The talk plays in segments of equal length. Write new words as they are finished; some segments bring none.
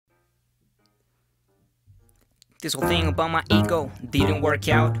This whole thing about my ego didn't work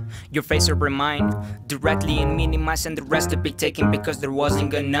out. Your face over mine, directly and minimize, and the rest to be taken because there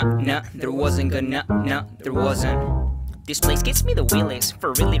wasn't gonna, there wasn't. This place gives me the willies,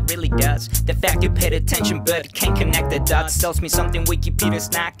 for really does. The fact you paid attention but can't connect the dots tells me something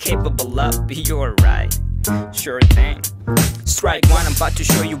Wikipedia's not capable of. You're right, sure thing. Strike one, I'm about to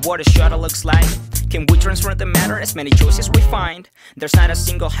show you what a shuttle looks like. Can we transform the matter as many choices we find? There's not a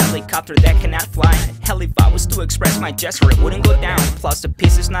single helicopter that cannot fly. Hell, if I was to express my gesture, it wouldn't go down. Plus the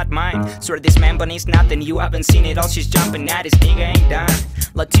piece is not mine. Swear this man bunny's nothing, you haven't seen it all. She's jumping at his nigga ain't done.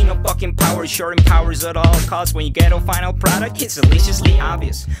 Latino fucking power sure empowers at all costs. When you get a final product, it's deliciously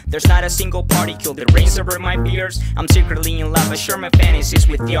obvious. There's not a single particle that reigns over my fears. I'm secretly in love, I share my fantasies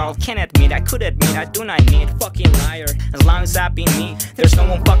with y'all. Can't admit, I could admit, I do not need fucking liar. As long as I be me, there's no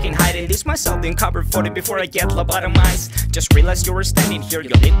one fucking hiding this. Myself in cover for it before I get lobotomized. Just realize you were standing here, you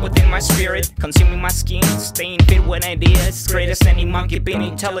live within my spirit, consuming my skin, staying fit with ideas. Great as any monkey being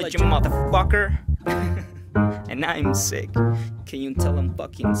intelligent motherfucker. And I'm sick. Can you tell I'm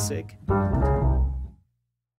fucking sick?